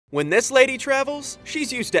When this lady travels,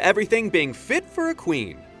 she's used to everything being fit for a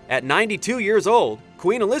queen. At 92 years old,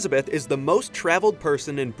 Queen Elizabeth is the most traveled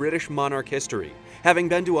person in British monarch history, having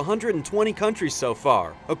been to 120 countries so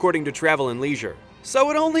far, according to Travel and Leisure.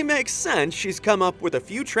 So it only makes sense she's come up with a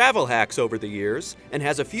few travel hacks over the years and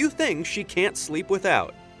has a few things she can't sleep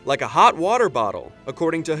without. Like a hot water bottle,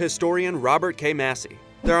 according to historian Robert K. Massie.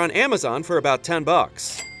 They're on Amazon for about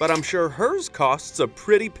 $10, but I'm sure hers costs a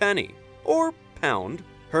pretty penny. Or pound.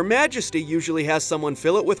 Her Majesty usually has someone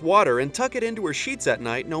fill it with water and tuck it into her sheets at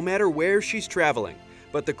night no matter where she's traveling.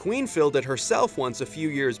 But the Queen filled it herself once a few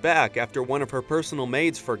years back after one of her personal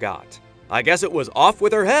maids forgot. I guess it was off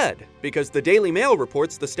with her head, because the Daily Mail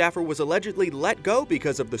reports the staffer was allegedly let go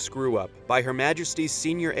because of the screw-up by Her Majesty's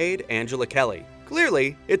senior aide, Angela Kelly.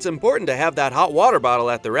 Clearly, it's important to have that hot water bottle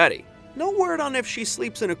at the ready. No word on if she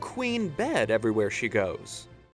sleeps in a queen bed everywhere she goes.